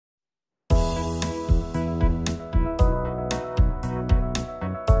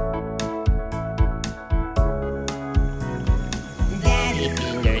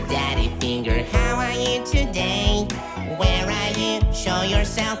show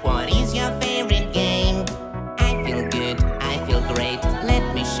yourself. What is your favorite game? I feel good, I feel great.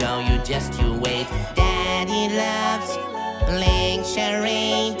 Let me show you, just you wait. Daddy loves playing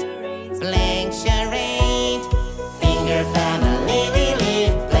charade, playing charade. Finger family,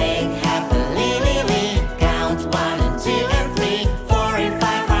 playing happily, count 1 and 2 and 3, 4 and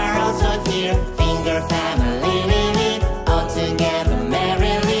 5 are also here. Finger family, all together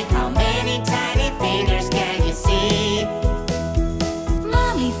merrily. How many tiny fingers can you see?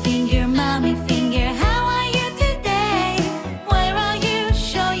 Mommy finger, how are you today? Where are you?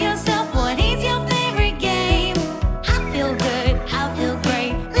 Show yourself. What is your favorite game? I feel good, I feel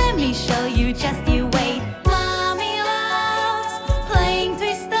great. Let me show you, just you wait. Mommy loves playing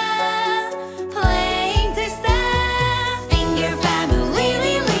twister, playing twister. Finger family,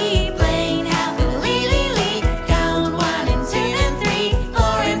 playing happily, count 1 and 2 and 3,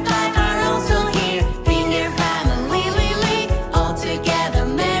 4 and 5 are also here. Finger family, all together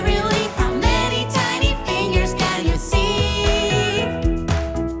merrily. How many tiny fingers can you see?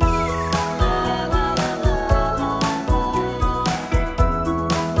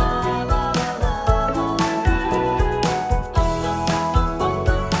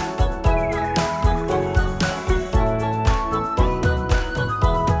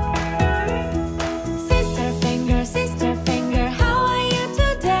 Sister finger, how are you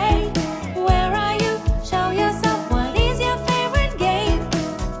today? Where are you? Show yourself. What is your favorite game?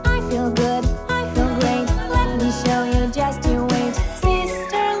 I feel good, I feel great. Let me show you, just you wait.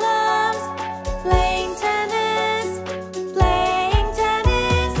 Sister loves playing tennis, playing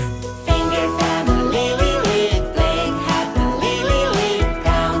tennis. Finger family, playing happily,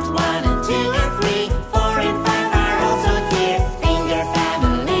 count 1 and 2 and 3, 4 and 5 are also here. Finger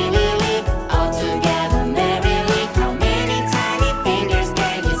family, all together merrily. How many tiny fingers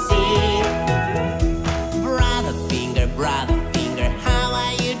can you see? Brother finger, how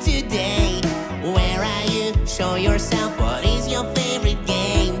are you today? Where are you? Show yourself.